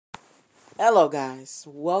Hello, guys.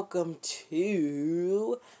 Welcome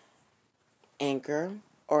to Anchor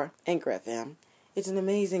or Anchor FM. It's an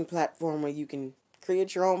amazing platform where you can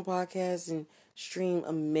create your own podcast and stream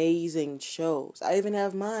amazing shows. I even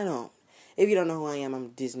have mine on. If you don't know who I am, I'm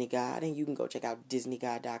Disney God, and you can go check out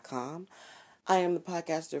DisneyGod.com. I am the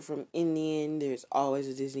podcaster from In the End, There's Always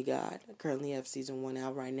a Disney God. I currently have season 1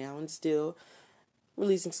 out right now and still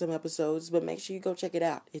releasing some episodes, but make sure you go check it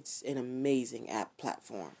out. It's an amazing app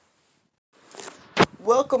platform.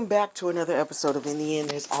 Welcome back to another episode of In the End,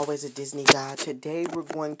 There's Always a Disney God. Today we're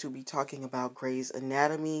going to be talking about Grey's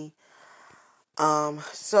Anatomy.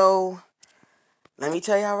 So let me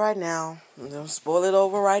tell y'all right now, I'm gonna spoil it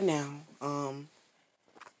over right now.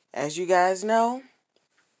 As you guys know,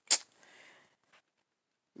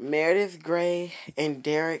 Meredith Grey and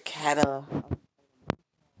Derek had a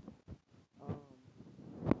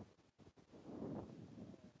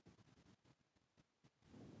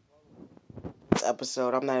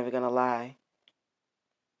episode. I'm not even gonna lie.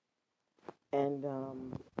 And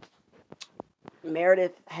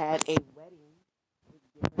Meredith had a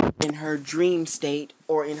wedding in her dream state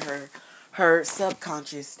or in her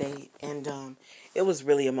subconscious state, and it was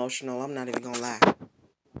really emotional. I'm not even gonna lie.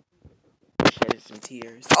 Shedded some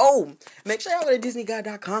tears. Oh, make sure y'all go to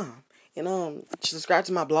DisneyGuy.com and subscribe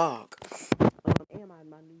to my blog. And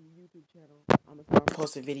my new YouTube channel. I'm gonna start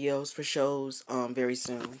posting videos for shows very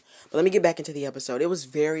soon. But let me get back into the episode. It was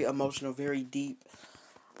very emotional, very deep.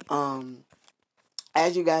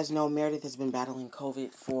 As you guys know, Meredith has been battling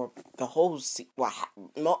COVID for the whole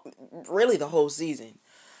really the whole season.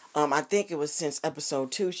 I think it was since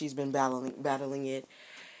episode 2 she's been battling it.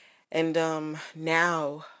 And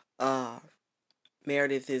now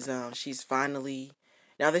Meredith is she's finally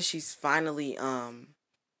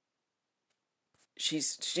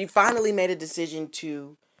she finally made a decision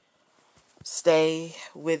to stay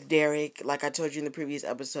with Derek. Like I told you in the previous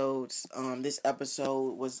episodes, this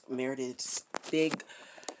episode was Meredith's big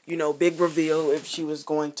reveal. If she was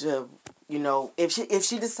going to, if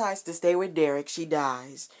she decides to stay with Derek, she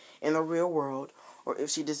dies in the real world, or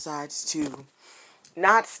if she decides to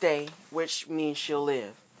not stay, which means she'll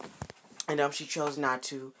live. And she chose not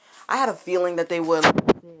to. I had a feeling that they would,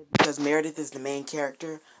 because Meredith is the main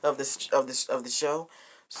character of the show.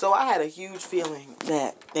 So I had a huge feeling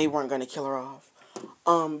that they weren't going to kill her off.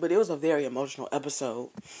 But it was a very emotional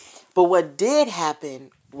episode. But what did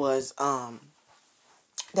happen was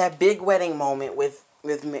that big wedding moment with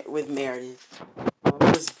Meredith. It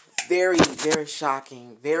was very, very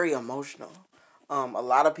shocking, very emotional. A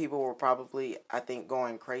lot of people were probably, I think,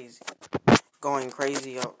 going crazy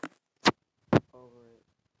over it.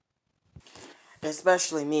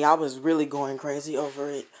 Especially me, I was really going crazy over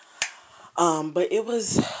it. But it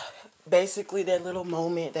was basically that little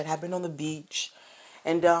moment that happened on the beach,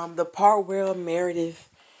 and the part where Meredith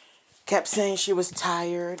kept saying she was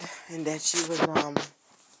tired and that she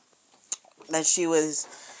was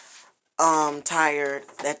tired.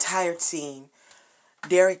 That tired scene.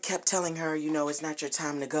 Derek kept telling her, it's not your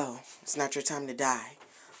time to go. It's not your time to die.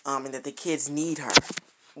 And that the kids need her.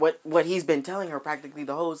 What he's been telling her practically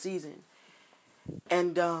the whole season.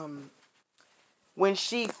 And when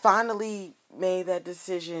she finally made that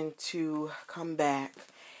decision to come back,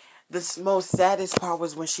 the most saddest part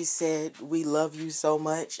was when she said, "We love you so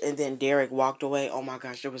much," and then Derek walked away. Oh my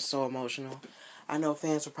gosh, it was so emotional. I know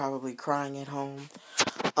fans were probably crying at home.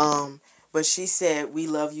 But she said, "We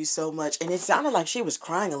love you so much," and it sounded like she was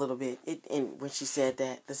crying a little bit. When she said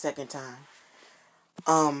that the second time.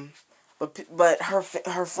 But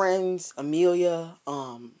her friends Amelia,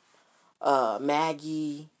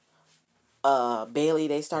 Maggie, Bailey,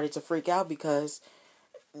 they started to freak out because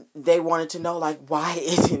they wanted to know, like, why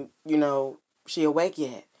isn't she awake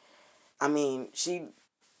yet? I mean, she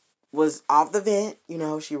was off the vent.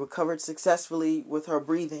 She recovered successfully with her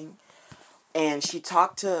breathing. And she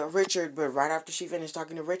talked to Richard, but right after she finished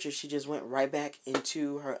talking to Richard, she just went right back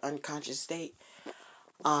into her unconscious state.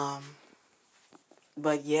 But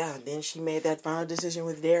yeah, then she made that final decision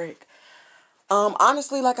with Derek.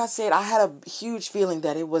 Honestly, like I said, I had a huge feeling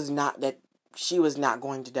that that she was not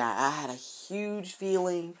going to die. I had a huge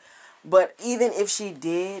feeling. But even if she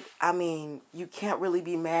did, I mean, you can't really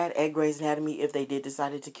be mad at Grey's Anatomy if they did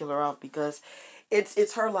decided to kill her off, because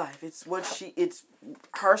it's her life. It's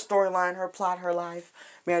her storyline, her plot, her life,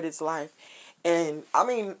 Meredith's life. And I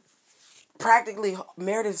mean, practically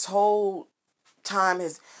Meredith's her whole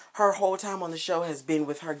time on the show has been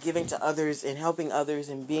with her giving to others and helping others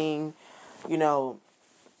and being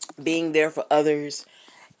there for others.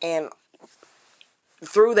 And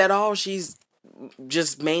through that all, she's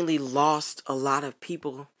just mainly lost a lot of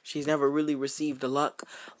people. She's never really received a luck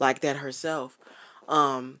like that herself.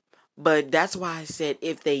 But that's why I said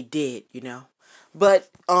if they did, But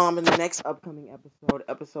in the next upcoming episode,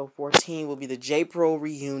 episode 14, will be the J Pro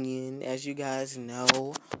reunion, as you guys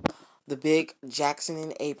know. The big Jackson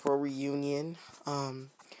and April reunion.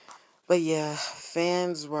 But yeah,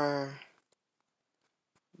 fans were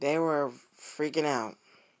freaking out.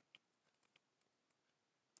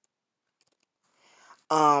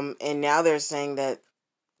 And now they're saying that,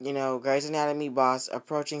 Grey's Anatomy boss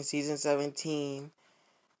approaching season 17,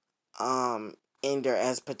 ender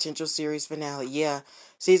as potential series finale. Yeah,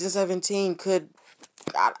 season 17 could,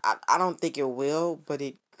 I don't think it will, but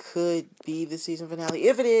it could be the season finale.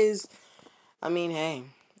 If it is, I mean, hey,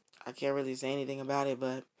 I can't really say anything about it,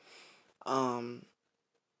 but,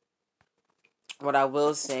 what I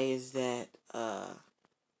will say is that,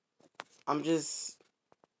 I'm just,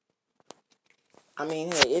 I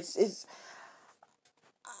mean, hey,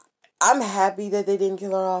 I'm happy that they didn't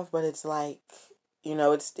kill her off, but it's like,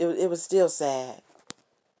 it was still sad.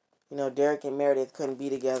 Derek and Meredith couldn't be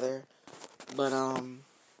together, but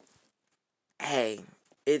hey,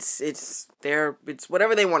 it's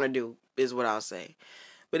whatever they want to do is what I'll say.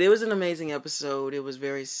 But it was an amazing episode. It was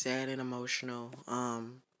very sad and emotional. I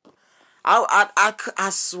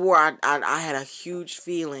swore I had a huge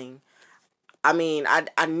feeling. I mean,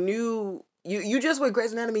 I knew you just with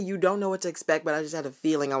Grey's Anatomy, you don't know what to expect, but I just had a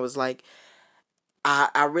feeling. I was like,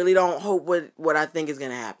 I really don't hope what I think is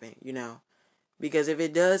gonna happen, because if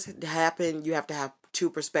it does happen, you have to have two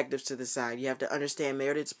perspectives to the side. You have to understand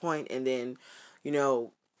Meredith's point, and then,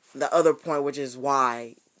 the other point, which is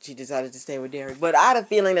why she decided to stay with Derek. But I had a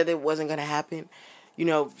feeling that it wasn't gonna happen.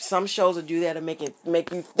 Some shows will do that and make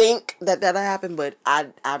you think that that'll happen, but I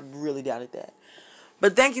really doubted that.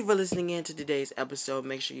 But thank you for listening in to today's episode.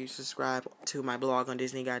 Make sure you subscribe to my blog on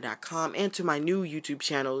DisneyGuy.com and to my new YouTube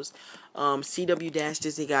channels,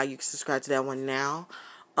 CW-Disney Guy. You can subscribe to that one now.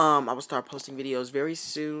 I will start posting videos very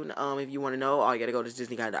soon. If you want to know, all you gotta go to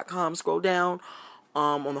DisneyGuy.com, scroll down,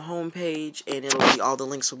 on the home page, and it'll be all the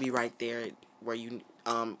links will be right there where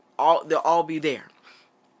they'll all be there,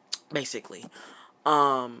 basically.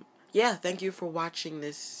 Yeah, thank you for watching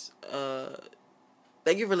this.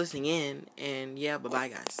 Thank you for listening in, and yeah, bye bye,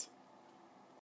 guys.